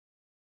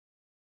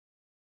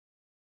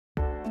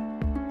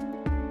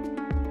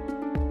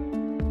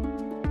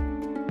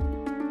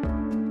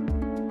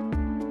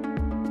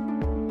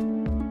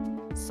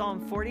Psalm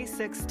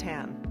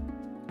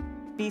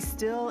 46:10. Be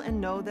still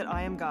and know that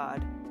I am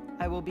God.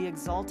 I will be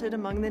exalted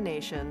among the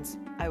nations.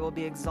 I will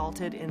be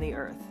exalted in the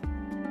earth.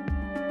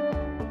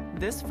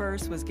 This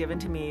verse was given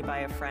to me by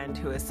a friend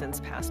who has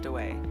since passed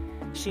away.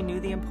 She knew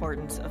the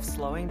importance of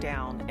slowing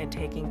down and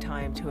taking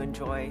time to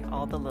enjoy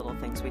all the little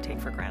things we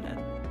take for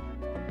granted.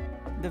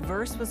 The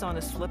verse was on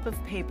a slip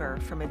of paper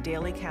from a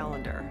daily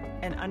calendar,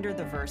 and under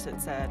the verse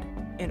it said,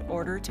 "In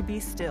order to be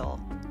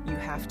still, you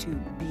have to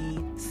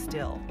be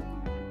still."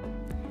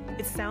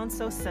 It sounds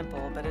so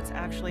simple, but it's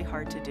actually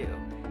hard to do.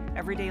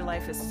 Everyday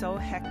life is so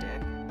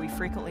hectic, we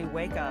frequently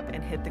wake up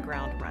and hit the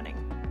ground running.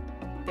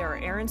 There are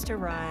errands to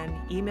run,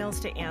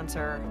 emails to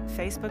answer,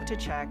 Facebook to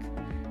check.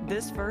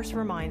 This verse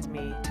reminds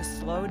me to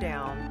slow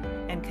down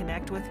and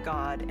connect with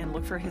God and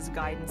look for His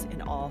guidance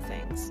in all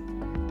things.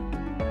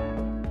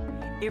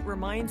 It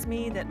reminds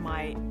me that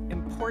my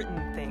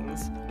important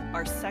things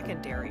are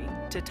secondary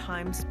to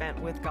time spent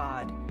with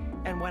God.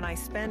 And when I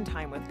spend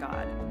time with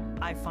God,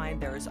 I find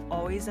there is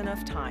always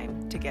enough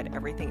time to get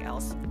everything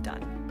else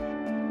done.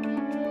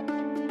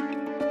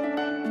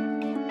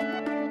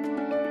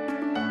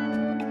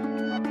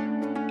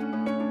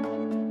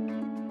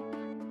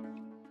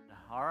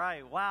 All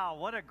right, wow,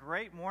 what a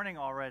great morning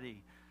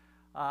already.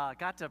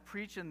 Got to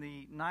preach in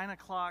the 9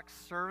 o'clock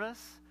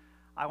service.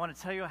 I want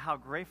to tell you how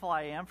grateful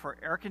I am for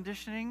air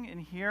conditioning in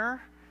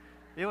here.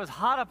 It was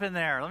hot up in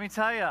there, let me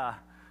tell you.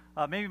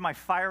 Maybe my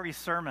fiery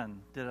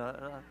sermon did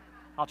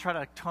I'll try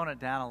to tone it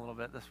down a little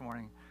bit this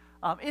morning.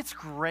 It's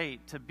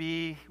great to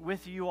be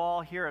with you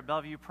all here at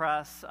Bellevue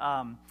Press.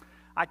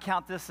 I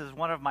count this as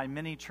one of my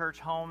many church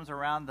homes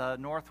around the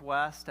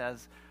Northwest.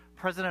 As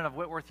president of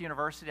Whitworth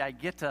University, I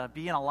get to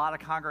be in a lot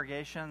of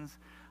congregations.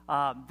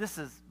 This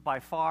is by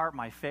far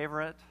my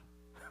favorite.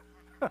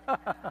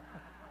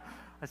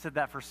 I said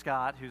that for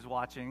Scott, who's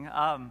watching.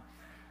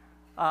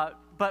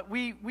 But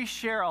we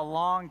share a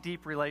long,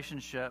 deep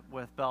relationship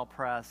with Bell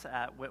Press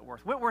at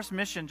Whitworth. Whitworth's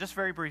mission, just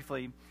very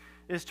briefly,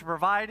 is to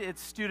provide its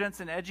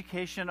students an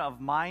education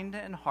of mind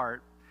and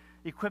heart,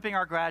 equipping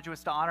our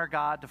graduates to honor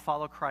God, to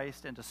follow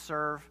Christ, and to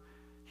serve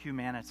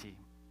humanity.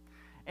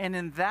 And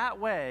in that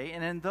way,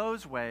 and in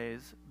those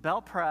ways,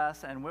 Bell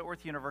Press and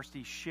Whitworth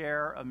University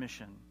share a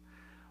mission.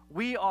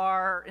 We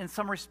are, in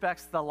some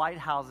respects, the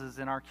lighthouses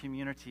in our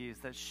communities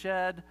that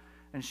shed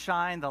and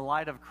shine the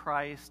light of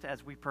Christ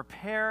as we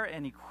prepare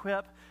and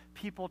equip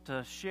people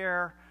to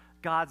share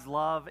God's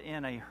love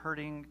in a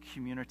hurting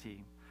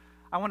community.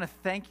 I want to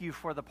thank you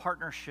for the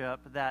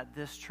partnership that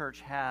this church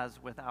has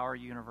with our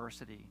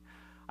university.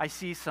 I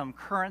see some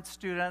current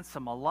students,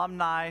 some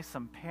alumni,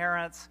 some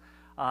parents.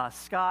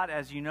 Scott,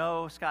 as you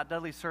know, Scott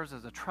Dudley serves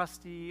as a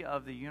trustee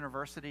of the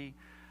university.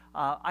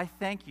 I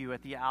thank you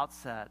at the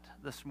outset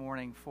this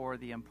morning for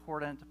the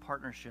important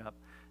partnership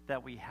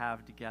that we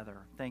have together.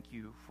 Thank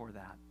you for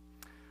that.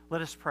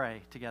 Let us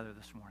pray together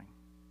this morning.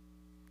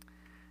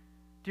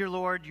 Dear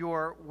Lord,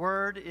 your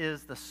word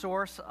is the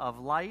source of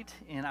light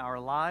in our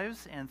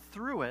lives, and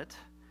through it,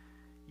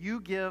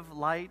 you give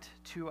light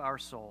to our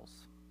souls.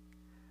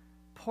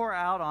 Pour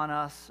out on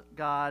us,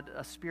 God,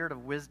 a spirit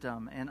of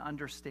wisdom and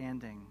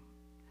understanding,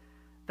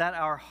 that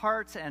our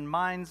hearts and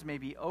minds may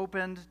be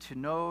opened to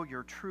know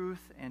your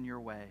truth and your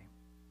way.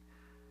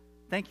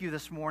 Thank you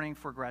this morning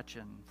for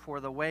Gretchen,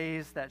 for the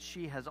ways that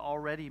she has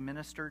already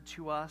ministered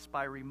to us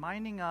by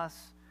reminding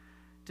us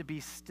to be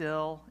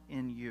still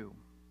in you.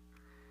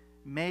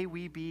 May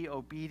we be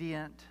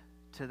obedient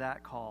to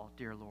that call,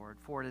 dear Lord,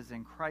 for it is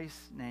in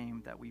Christ's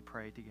name that we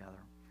pray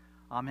together.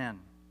 Amen.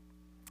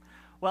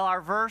 Well, our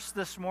verse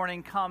this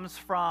morning comes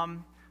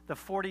from the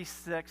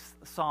 46th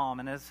Psalm,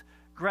 and as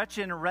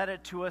Gretchen read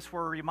it to us,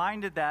 we're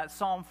reminded that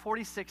Psalm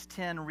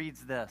 46:10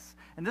 reads this,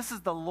 and this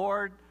is the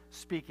Lord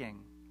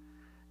speaking.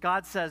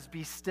 God says,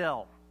 "Be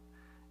still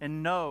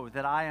and know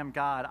that I am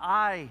God.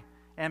 I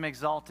am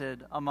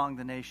exalted among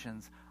the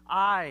nations.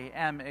 I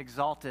am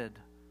exalted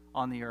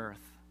on the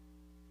earth."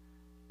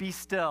 Be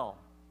still.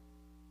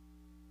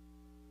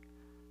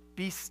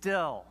 Be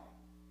still,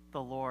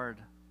 the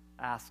Lord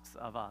asks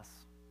of us.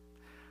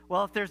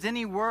 Well, if there's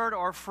any word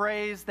or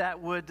phrase that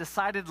would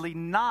decidedly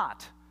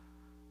not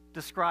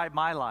describe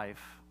my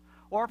life,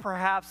 or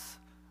perhaps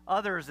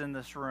others in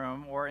this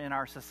room or in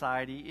our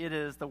society, it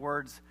is the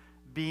words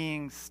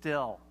being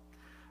still.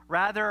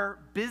 Rather,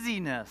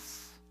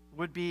 busyness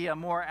would be a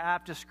more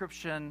apt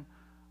description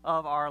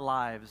of our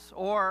lives.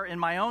 Or in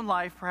my own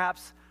life,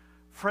 perhaps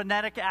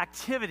frenetic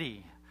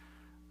activity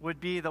would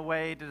be the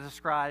way to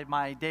describe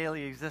my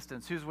daily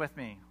existence. Who's with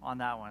me on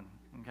that one?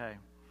 Okay.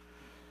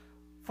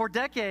 For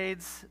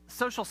decades,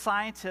 social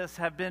scientists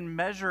have been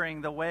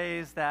measuring the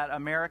ways that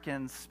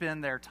Americans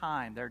spend their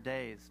time, their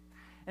days.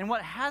 And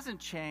what hasn't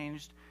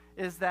changed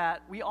is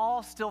that we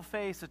all still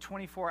face a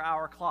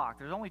 24-hour clock.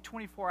 There's only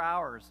 24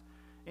 hours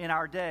in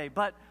our day,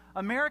 but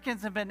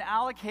Americans have been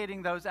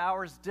allocating those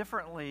hours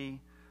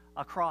differently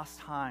across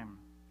time.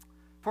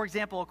 For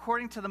example,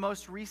 according to the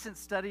most recent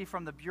study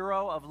from the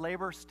Bureau of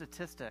Labor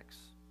Statistics,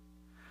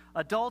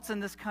 adults in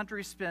this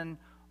country spend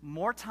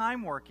more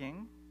time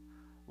working,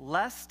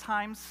 less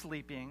time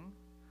sleeping,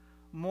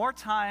 more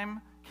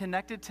time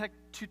connected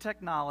to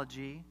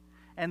technology,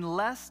 and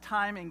less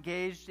time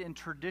engaged in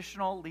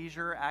traditional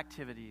leisure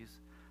activities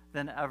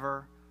than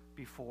ever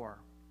before.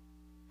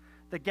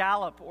 The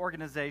Gallup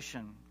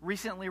organization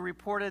recently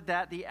reported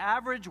that the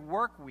average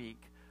work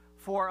week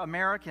for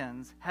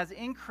Americans has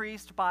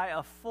increased by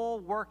a full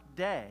work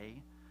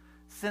day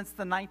since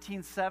the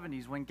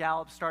 1970s, when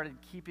Gallup started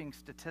keeping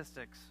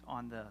statistics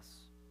on this.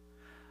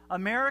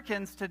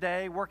 Americans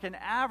today work an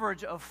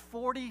average of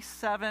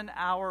 47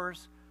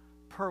 hours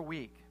per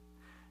week.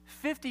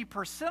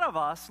 50% of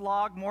us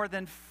log more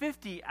than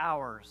 50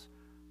 hours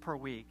per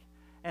week,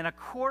 and a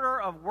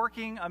quarter of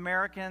working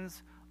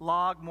Americans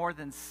log more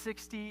than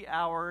 60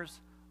 hours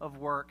of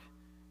work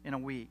in a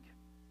week.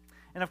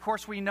 And of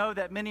course, we know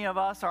that many of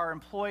us are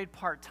employed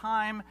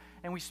part-time,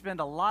 and we spend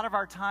a lot of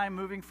our time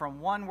moving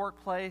from one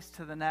workplace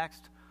to the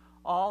next,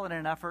 all in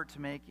an effort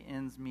to make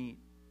ends meet.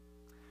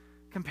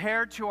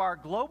 Compared to our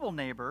global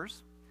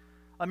neighbors,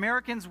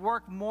 Americans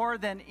work more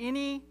than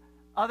any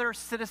other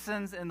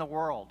citizens in the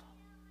world.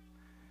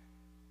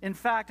 In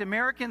fact,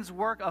 Americans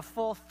work a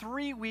full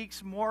 3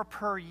 weeks more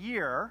per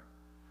year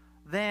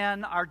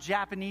than our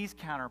Japanese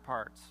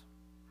counterparts.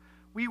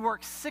 We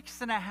work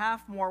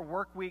 6.5 more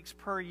work weeks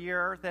per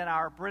year than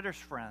our British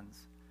friends.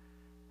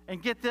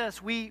 And get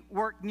this, we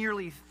work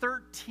nearly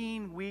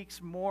 13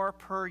 weeks more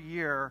per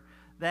year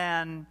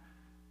than,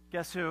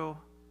 guess who?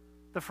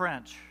 The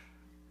French.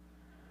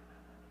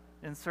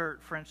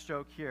 Insert French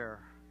joke here.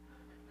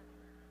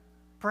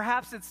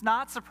 Perhaps it's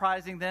not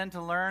surprising then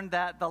to learn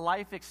that the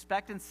life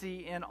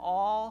expectancy in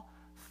all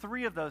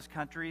 3 of those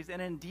countries,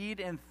 and indeed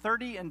in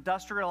 30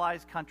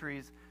 industrialized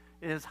countries,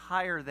 is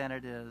higher than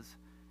it is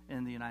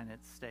in the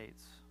United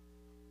States.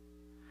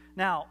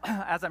 Now,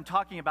 as I'm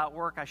talking about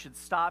work, I should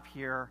stop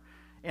here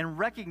and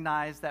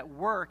recognize that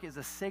work is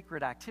a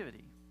sacred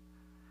activity,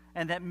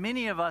 and that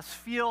many of us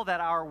feel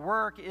that our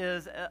work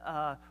is,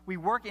 we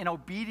work in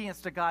obedience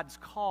to God's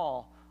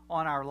call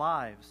on our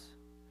lives.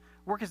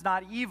 Work is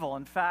not evil.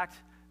 In fact,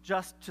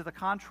 just to the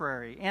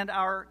contrary. And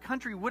our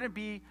country wouldn't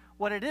be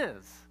what it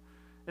is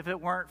if it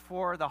weren't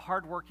for the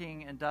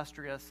hardworking,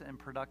 industrious, and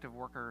productive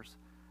workers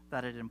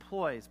that it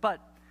employs. But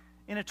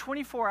in a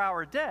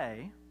 24-hour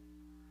day,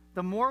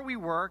 the more we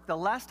work, the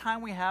less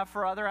time we have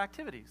for other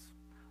activities,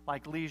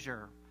 like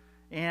leisure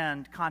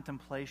and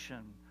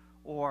contemplation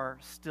or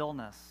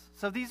stillness.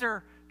 So these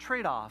are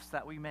trade-offs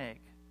that we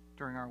make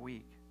during our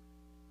week.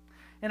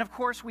 And of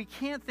course, we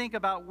can't think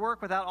about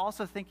work without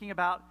also thinking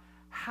about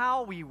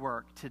how we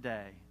work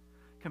today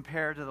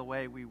compared to the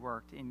way we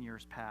worked in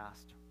years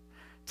past.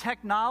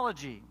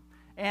 Technology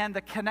and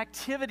the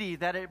connectivity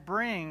that it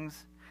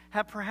brings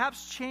have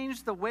perhaps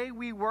changed the way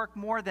we work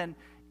more than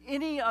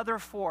any other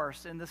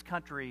force in this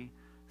country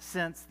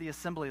since the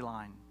assembly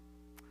line.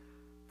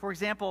 For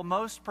example,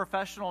 most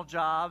professional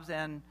jobs,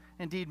 and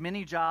indeed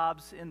many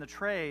jobs in the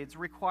trades,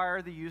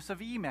 require the use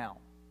of email.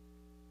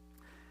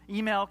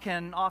 Email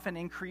can often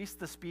increase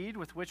the speed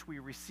with which we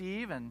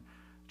receive and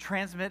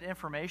transmit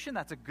information.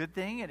 That's a good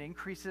thing. It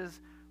increases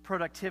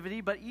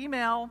productivity. But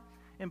email,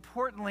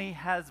 importantly,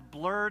 has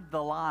blurred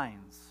the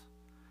lines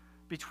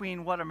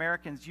between what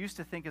Americans used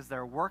to think is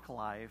their work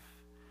life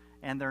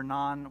and their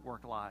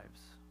non-work lives.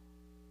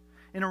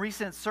 In a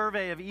recent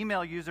survey of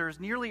email users,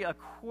 nearly a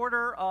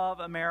quarter of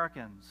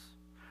Americans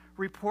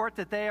report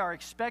that they are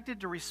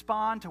expected to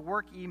respond to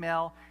work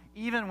email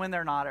even when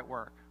they're not at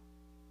work.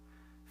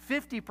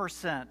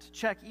 50%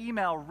 check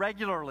email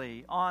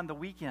regularly on the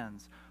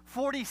weekends.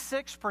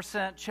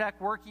 46%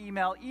 check work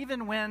email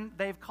even when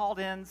they've called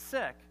in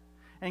sick.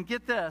 And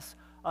get this,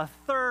 a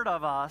third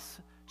of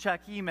us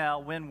check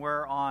email when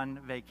we're on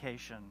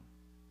vacation.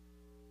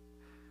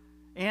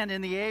 And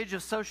in the age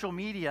of social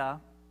media,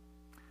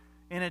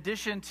 in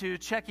addition to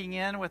checking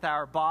in with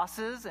our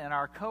bosses and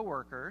our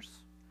coworkers,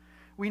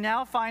 we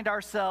now find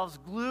ourselves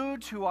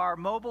glued to our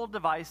mobile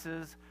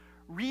devices,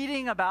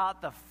 reading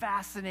about the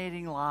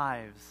fascinating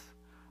lives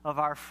of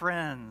our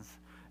friends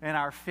and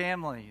our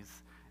families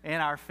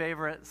and our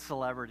favorite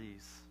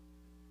celebrities.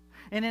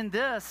 And in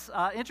this,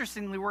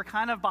 interestingly, we're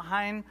kind of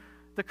behind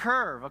the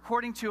curve.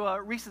 According to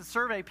a recent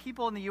survey,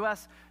 people in the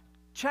U.S.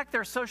 check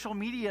their social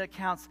media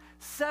accounts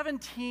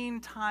 17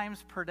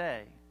 times per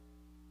day.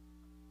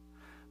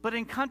 But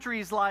in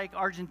countries like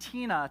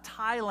Argentina,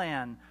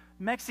 Thailand,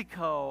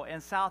 Mexico,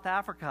 and South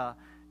Africa,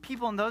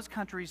 people in those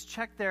countries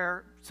check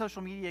their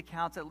social media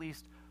accounts at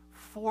least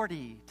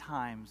 40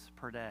 times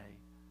per day.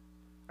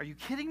 Are you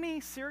kidding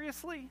me?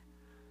 Seriously?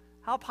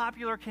 How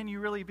popular can you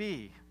really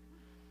be?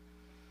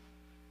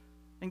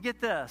 And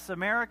get this,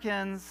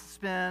 Americans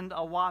spend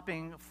a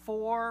whopping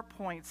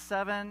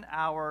 4.7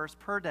 hours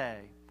per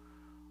day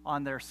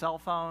on their cell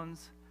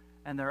phones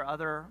and their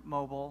other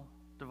mobile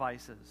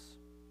devices.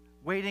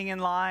 Waiting in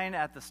line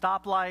at the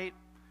stoplight,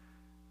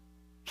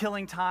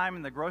 killing time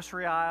in the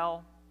grocery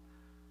aisle,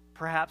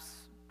 perhaps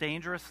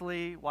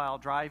dangerously while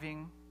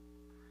driving,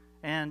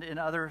 and in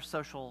other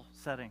social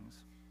settings.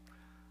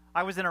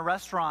 I was in a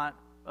restaurant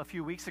a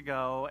few weeks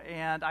ago,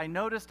 and I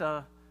noticed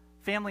a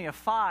family of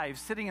 5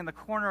 sitting in the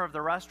corner of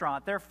the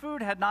restaurant. Their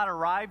food had not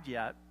arrived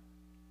yet,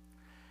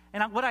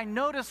 And what I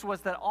noticed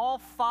was that all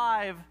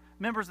 5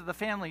 members of the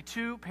family,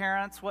 2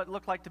 parents, what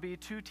looked like to be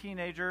 2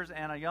 teenagers,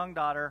 and a young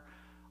daughter,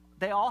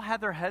 they all had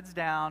their heads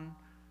down,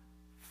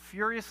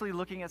 furiously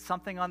looking at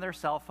something on their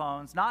cell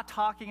phones, not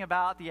talking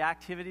about the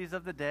activities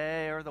of the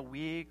day or the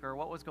week or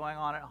what was going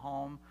on at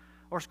home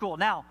or school.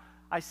 Now,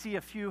 I see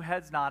a few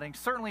heads nodding.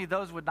 Certainly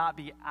those would not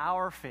be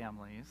our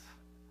families.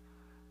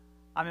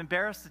 I'm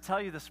embarrassed to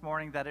tell you this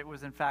morning that it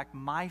was in fact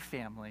my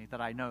family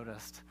that I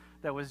noticed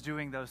that was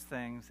doing those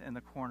things in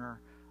the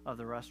corner of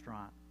the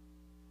restaurant.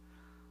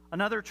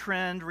 Another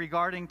trend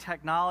regarding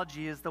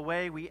technology is the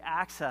way we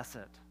access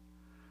it.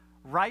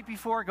 Right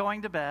before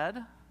going to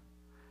bed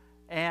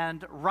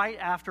and right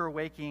after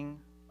waking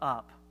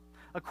up.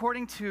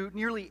 According to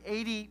nearly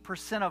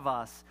 80% of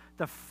us,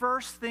 the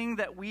first thing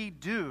that we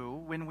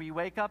do when we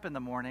wake up in the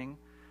morning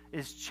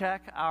is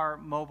check our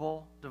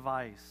mobile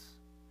device.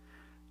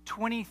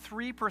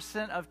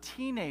 23% of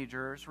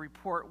teenagers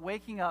report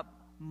waking up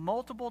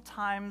multiple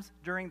times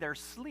during their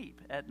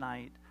sleep at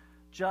night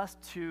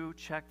just to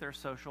check their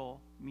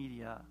social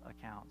media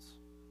accounts.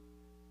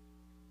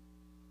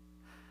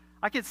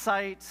 I could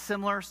cite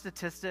similar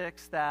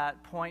statistics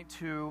that point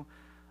to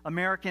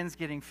Americans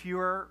getting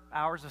fewer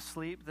hours of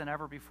sleep than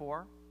ever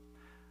before.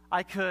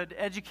 I could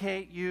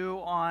educate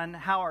you on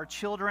how our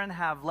children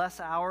have less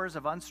hours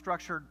of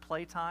unstructured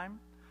playtime,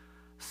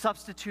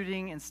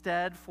 substituting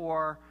instead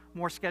for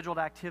more scheduled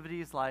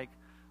activities like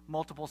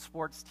multiple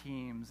sports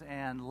teams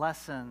and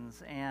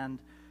lessons and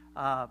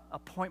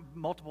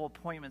multiple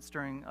appointments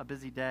during a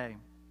busy day.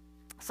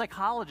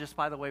 Psychologists,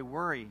 by the way,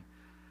 worry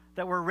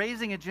that we're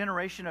raising a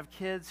generation of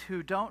kids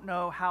who don't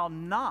know how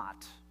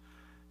not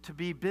to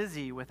be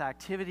busy with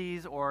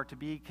activities or to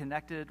be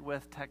connected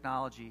with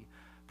technology,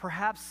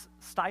 perhaps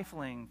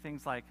stifling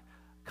things like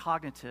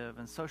cognitive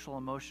and social,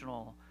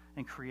 emotional,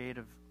 and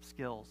creative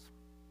skills.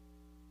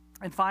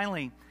 And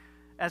finally,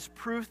 as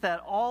proof that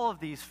all of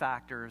these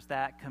factors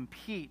that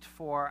compete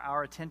for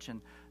our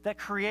attention, that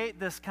create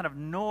this kind of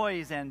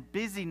noise and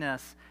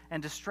busyness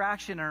and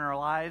distraction in our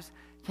lives,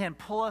 can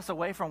pull us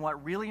away from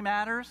what really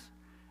matters.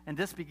 And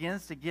this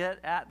begins to get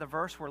at the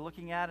verse we're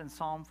looking at in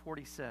Psalm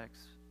 46.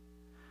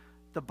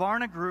 The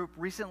Barna Group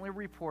recently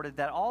reported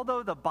that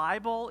although the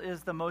Bible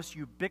is the most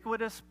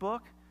ubiquitous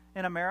book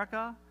in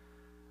America,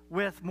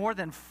 with more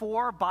than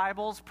 4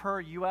 Bibles per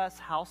U.S.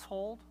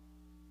 household,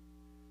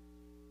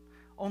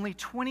 only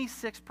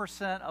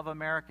 26% of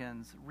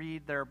Americans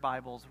read their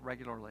Bibles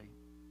regularly.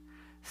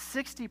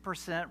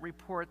 60%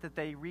 report that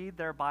they read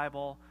their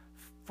Bible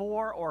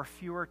 4 or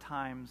fewer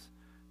times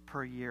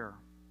per year.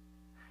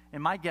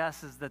 And my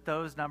guess is that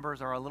those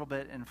numbers are a little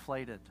bit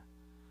inflated.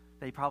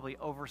 They probably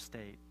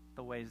overstate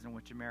the ways in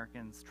which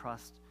Americans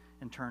trust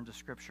and turn to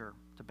Scripture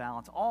to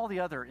balance all the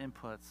other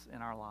inputs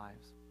in our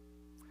lives.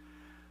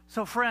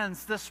 So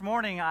friends, this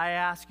morning I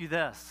ask you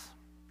this.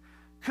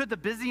 Could the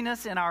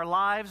busyness in our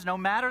lives, no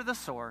matter the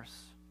source,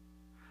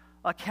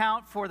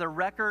 account for the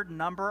record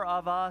number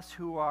of us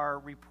who are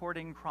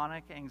reporting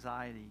chronic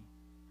anxiety,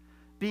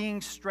 being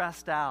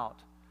stressed out,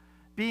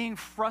 being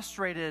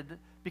frustrated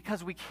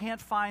because we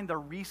can't find the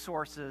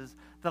resources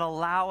that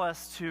allow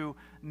us to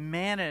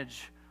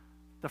manage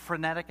the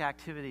frenetic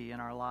activity in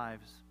our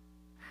lives?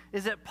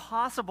 Is it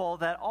possible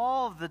that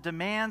all of the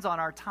demands on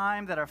our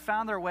time that have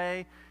found their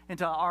way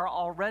into our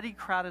already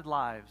crowded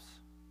lives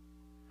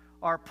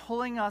are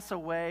pulling us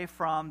away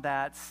from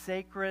that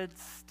sacred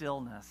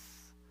stillness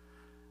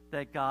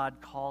that God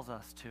calls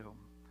us to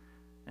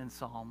in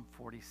Psalm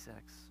 46?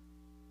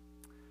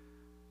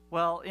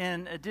 Well,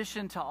 in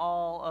addition to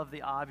all of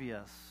the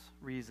obvious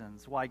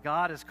reasons why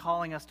God is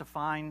calling us to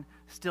find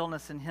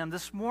stillness in Him,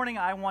 this morning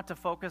I want to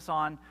focus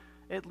on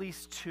at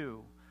least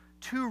two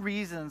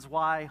reasons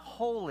why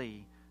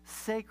holy,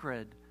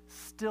 sacred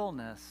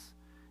stillness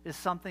is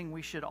something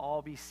we should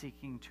all be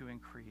seeking to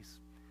increase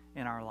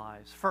in our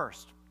lives.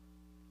 First,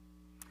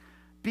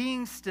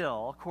 being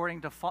still,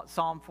 according to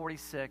Psalm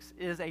 46,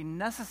 is a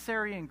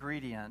necessary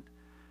ingredient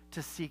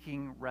to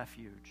seeking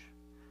refuge.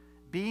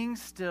 Being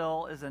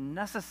still is a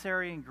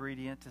necessary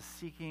ingredient to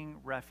seeking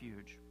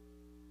refuge.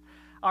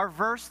 Our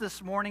verse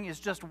this morning is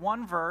just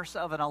one verse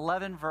of an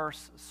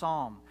 11-verse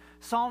psalm.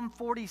 Psalm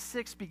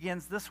 46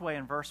 begins this way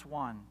in verse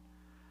 1.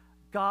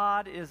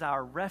 God is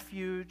our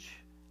refuge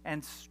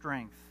and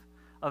strength,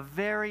 a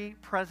very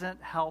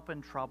present help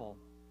in trouble.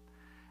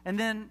 And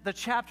then the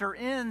chapter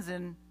ends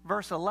in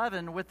verse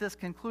 11 with this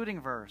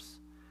concluding verse.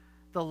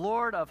 The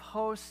Lord of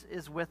hosts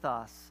is with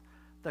us.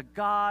 The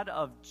God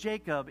of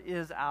Jacob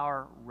is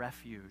our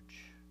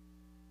refuge.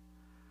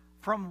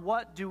 From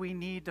what do we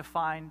need to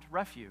find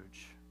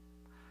refuge?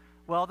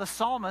 Well, the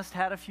psalmist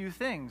had a few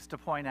things to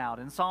point out.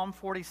 In Psalm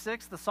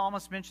 46, the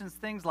psalmist mentions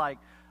things like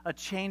a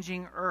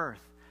changing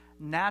earth,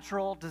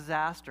 natural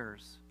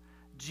disasters,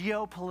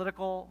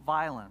 geopolitical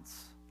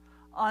violence,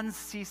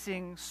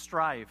 unceasing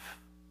strife.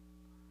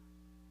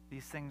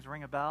 These things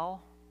ring a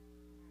bell?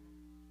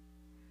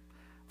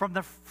 From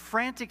the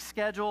frantic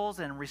schedules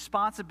and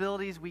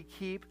responsibilities we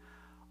keep,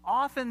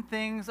 often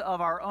things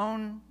of our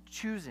own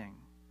choosing,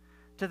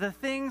 to the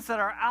things that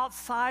are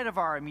outside of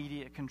our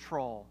immediate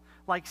control,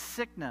 like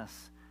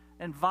sickness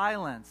and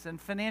violence and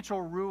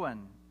financial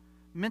ruin,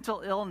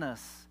 mental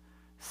illness,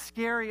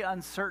 scary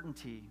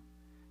uncertainty,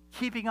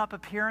 keeping up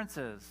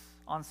appearances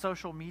on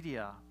social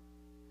media.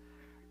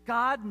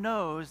 God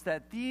knows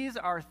that these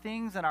are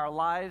things in our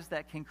lives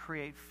that can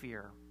create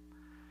fear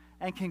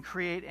and can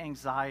create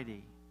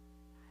anxiety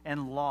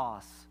and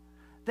loss.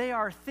 They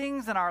are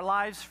things in our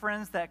lives,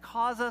 friends, that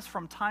cause us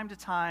from time to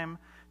time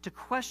to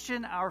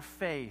question our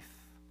faith,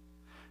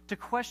 to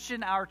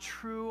question our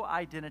true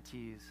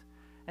identities,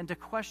 and to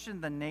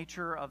question the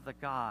nature of the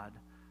God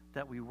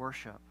that we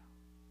worship.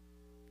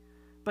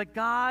 But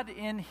God,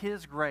 in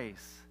His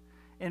grace,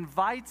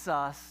 invites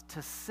us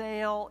to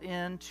sail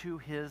into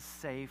His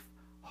safe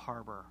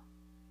harbor,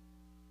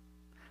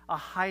 a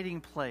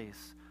hiding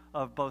place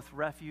of both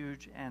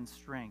refuge and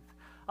strength,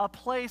 a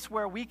place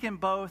where we can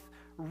both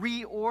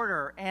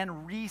reorder and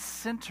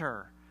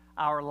recenter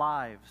our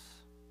lives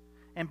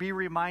and be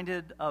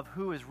reminded of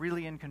who is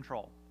really in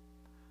control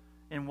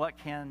in what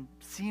can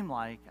seem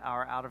like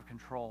our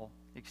out-of-control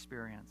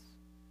experience.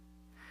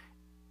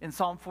 In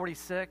Psalm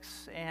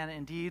 46, and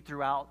indeed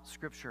throughout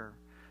Scripture,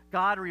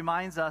 God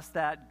reminds us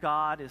that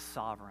God is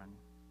sovereign.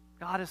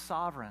 God is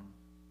sovereign.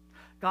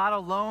 God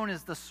alone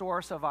is the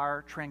source of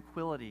our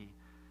tranquility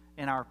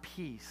and our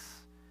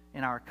peace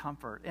and our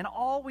comfort. And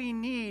all we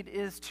need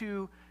is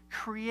to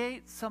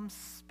create some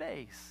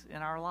space in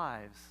our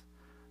lives,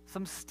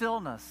 some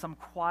stillness, some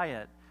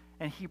quiet,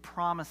 and He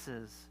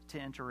promises to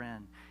enter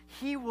in.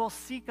 He will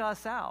seek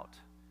us out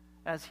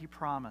as He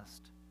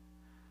promised.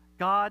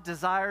 God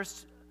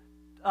desires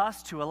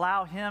us to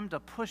allow Him to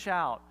push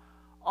out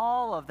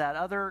all of that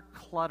other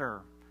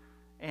clutter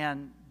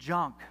and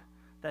junk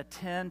that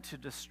tend to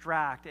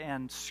distract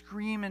and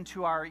scream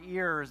into our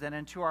ears and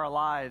into our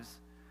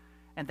lives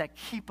and that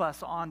keep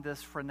us on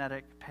this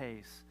frenetic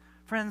pace.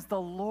 Friends,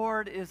 the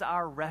Lord is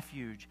our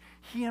refuge.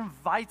 He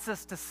invites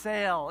us to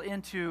sail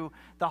into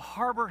the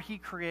harbor He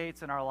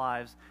creates in our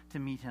lives to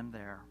meet Him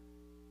there.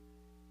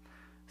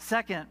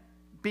 Second,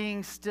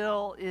 being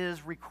still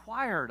is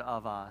required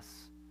of us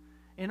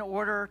in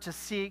order to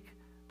seek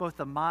both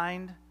the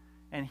mind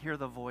and hear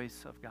the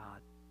voice of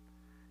God.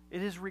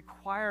 It is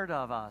required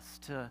of us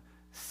to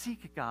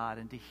seek God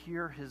and to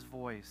hear His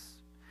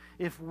voice.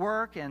 If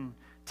work and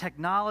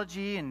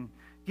technology and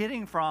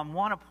getting from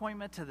one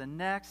appointment to the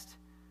next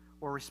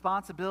or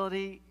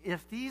responsibility,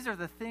 if these are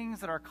the things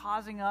that are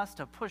causing us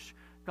to push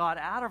God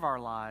out of our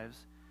lives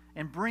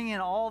and bring in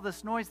all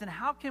this noise, then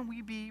how can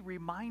we be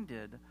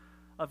reminded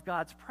of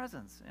God's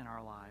presence in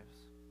our lives?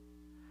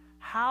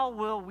 How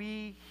will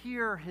we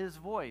hear His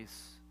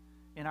voice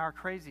in our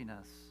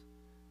craziness?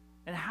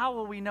 And how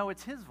will we know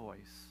it's His voice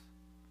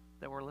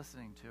that we're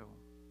listening to?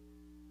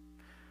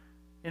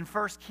 In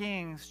 1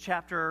 Kings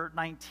chapter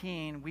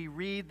 19, we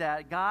read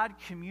that God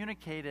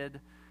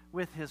communicated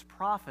with His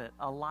prophet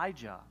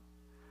Elijah,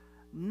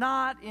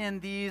 not in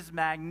these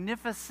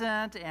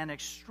magnificent and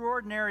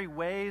extraordinary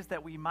ways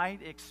that we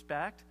might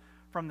expect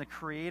from the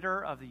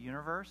Creator of the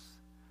universe,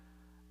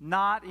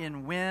 not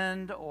in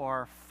wind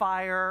or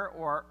fire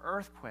or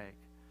earthquake,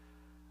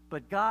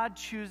 but God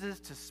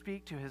chooses to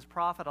speak to His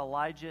prophet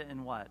Elijah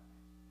in what?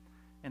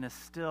 In a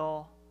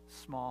still,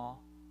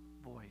 small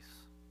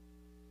voice.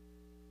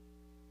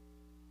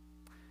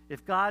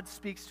 If God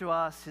speaks to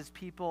us, His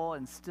people,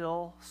 in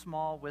still,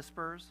 small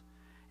whispers,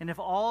 and if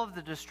all of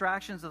the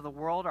distractions of the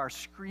world are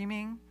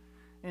screaming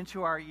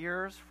into our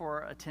ears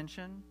for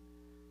attention,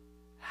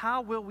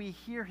 how will we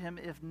hear Him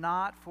if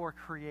not for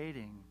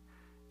creating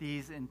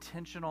these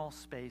intentional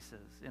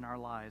spaces in our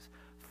lives,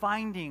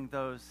 finding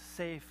those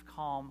safe,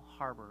 calm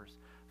harbors,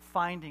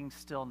 finding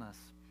stillness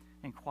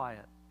and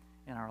quiet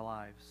in our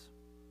lives?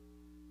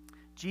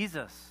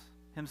 Jesus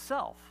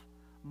Himself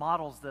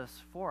models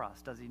this for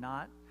us, does He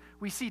not?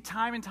 We see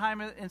time and time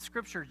in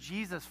Scripture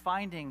Jesus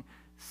finding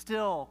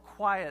still,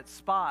 quiet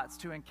spots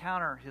to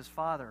encounter His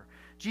Father.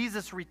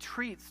 Jesus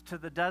retreats to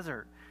the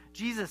desert.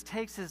 Jesus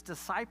takes His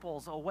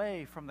disciples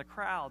away from the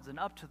crowds and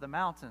up to the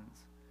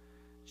mountains.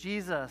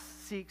 Jesus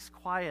seeks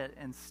quiet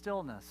and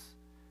stillness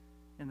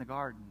in the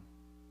garden.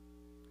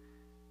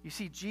 You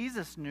see,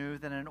 Jesus knew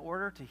that in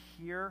order to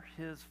hear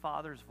His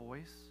Father's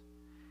voice,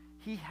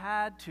 He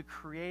had to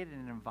create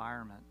an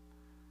environment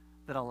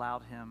that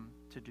allowed Him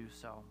to do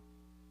so.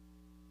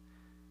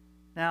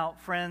 Now,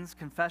 friends,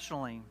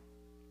 confessionally,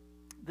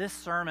 this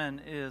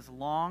sermon is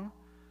long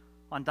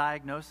on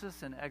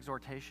diagnosis and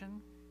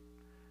exhortation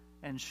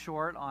and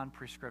short on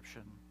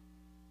prescription.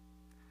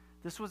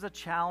 This was a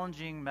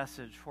challenging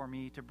message for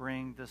me to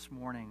bring this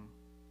morning.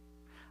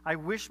 I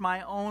wish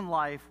my own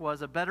life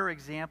was a better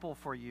example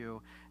for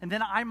you, and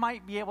then I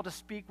might be able to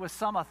speak with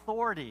some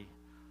authority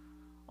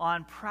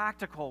on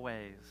practical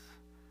ways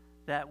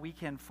that we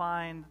can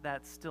find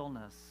that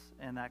stillness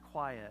and that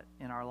quiet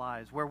in our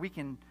lives, where we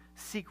can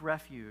seek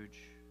refuge.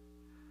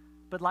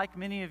 But like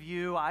many of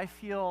you, I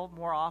feel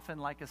more often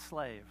like a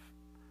slave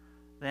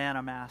than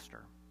a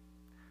master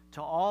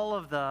to all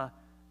of the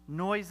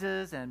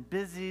noises and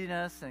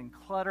busyness and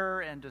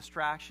clutter and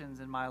distractions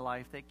in my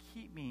life that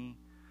keep me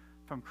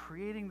from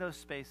creating those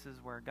spaces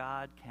where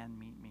God can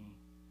meet me.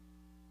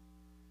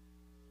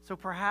 So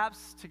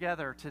perhaps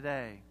together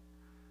today,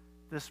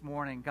 this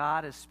morning,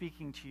 God is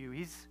speaking to you.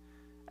 He's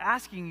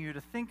asking you to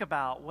think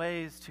about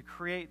ways to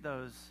create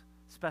those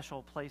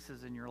special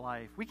places in your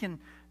life. We can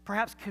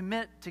perhaps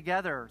commit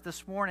together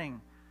this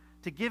morning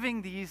to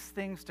giving these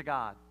things to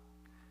God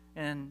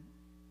in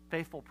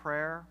faithful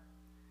prayer,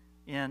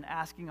 in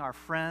asking our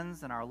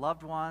friends and our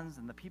loved ones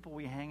and the people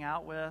we hang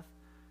out with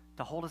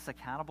to hold us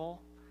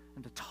accountable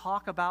and to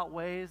talk about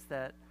ways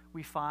that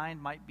we find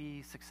might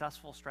be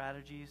successful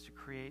strategies to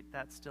create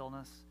that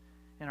stillness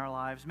in our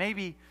lives.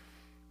 Maybe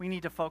we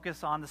need to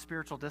focus on the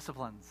spiritual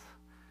disciplines.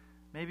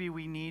 Maybe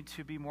we need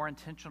to be more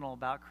intentional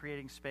about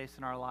creating space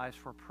in our lives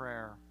for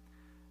prayer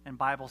and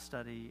Bible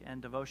study and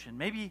devotion.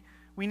 Maybe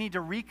we need to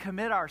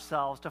recommit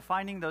ourselves to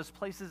finding those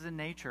places in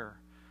nature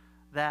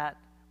that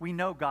we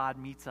know God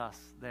meets us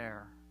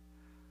there.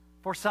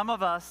 For some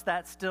of us,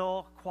 that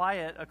still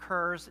quiet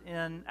occurs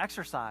in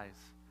exercise.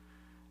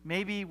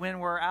 Maybe when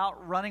we're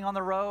out running on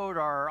the road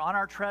or on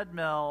our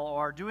treadmill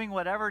or doing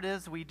whatever it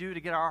is we do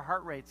to get our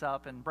heart rates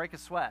up and break a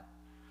sweat.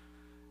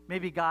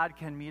 Maybe God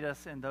can meet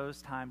us in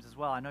those times as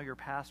well. I know your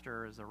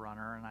pastor is a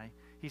runner, and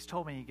he's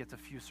told me he gets a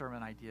few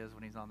sermon ideas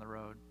when he's on the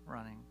road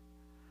running.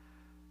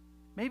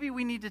 Maybe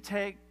we need to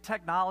take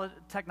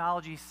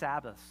technology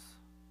Sabbaths.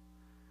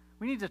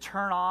 We need to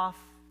turn off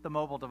the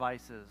mobile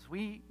devices.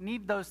 We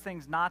need those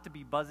things not to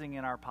be buzzing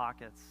in our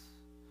pockets.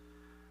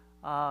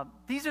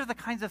 These are the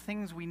kinds of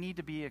things we need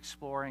to be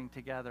exploring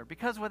together,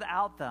 because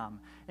without them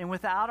and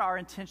without our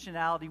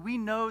intentionality, we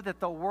know that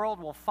the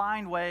world will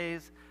find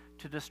ways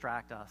to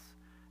distract us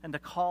and to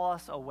call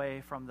us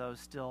away from those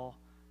still,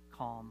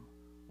 calm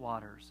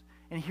waters.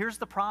 And here's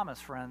the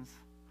promise, friends.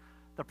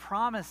 The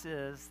promise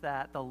is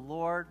that the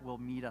Lord will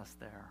meet us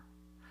there.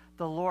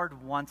 The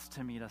Lord wants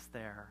to meet us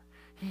there.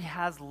 He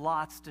has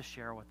lots to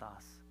share with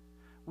us.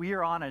 We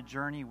are on a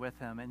journey with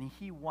him, and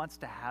he wants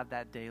to have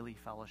that daily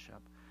fellowship.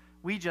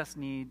 We just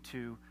need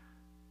to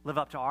live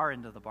up to our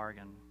end of the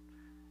bargain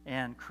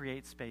and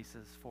create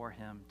spaces for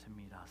him to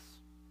meet us.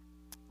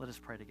 Let us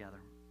pray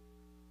together.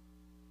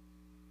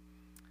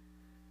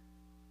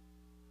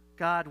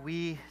 God,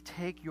 we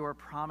take your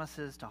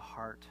promises to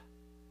heart.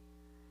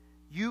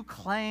 You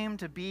claim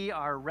to be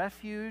our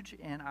refuge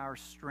and our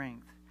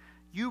strength.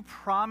 You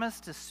promise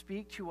to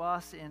speak to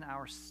us in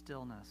our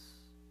stillness.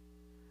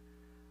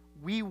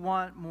 We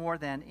want more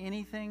than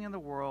anything in the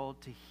world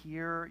to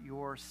hear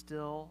your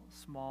still,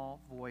 small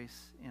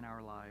voice in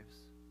our lives.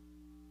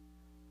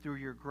 Through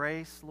your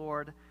grace,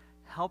 Lord,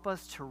 help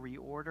us to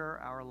reorder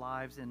our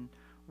lives in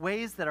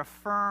ways that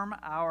affirm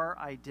our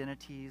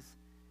identities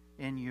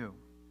in you,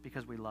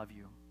 because we love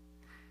you.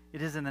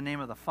 It is in the name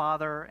of the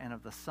Father, and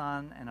of the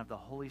Son, and of the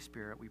Holy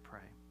Spirit we pray.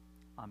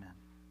 Amen.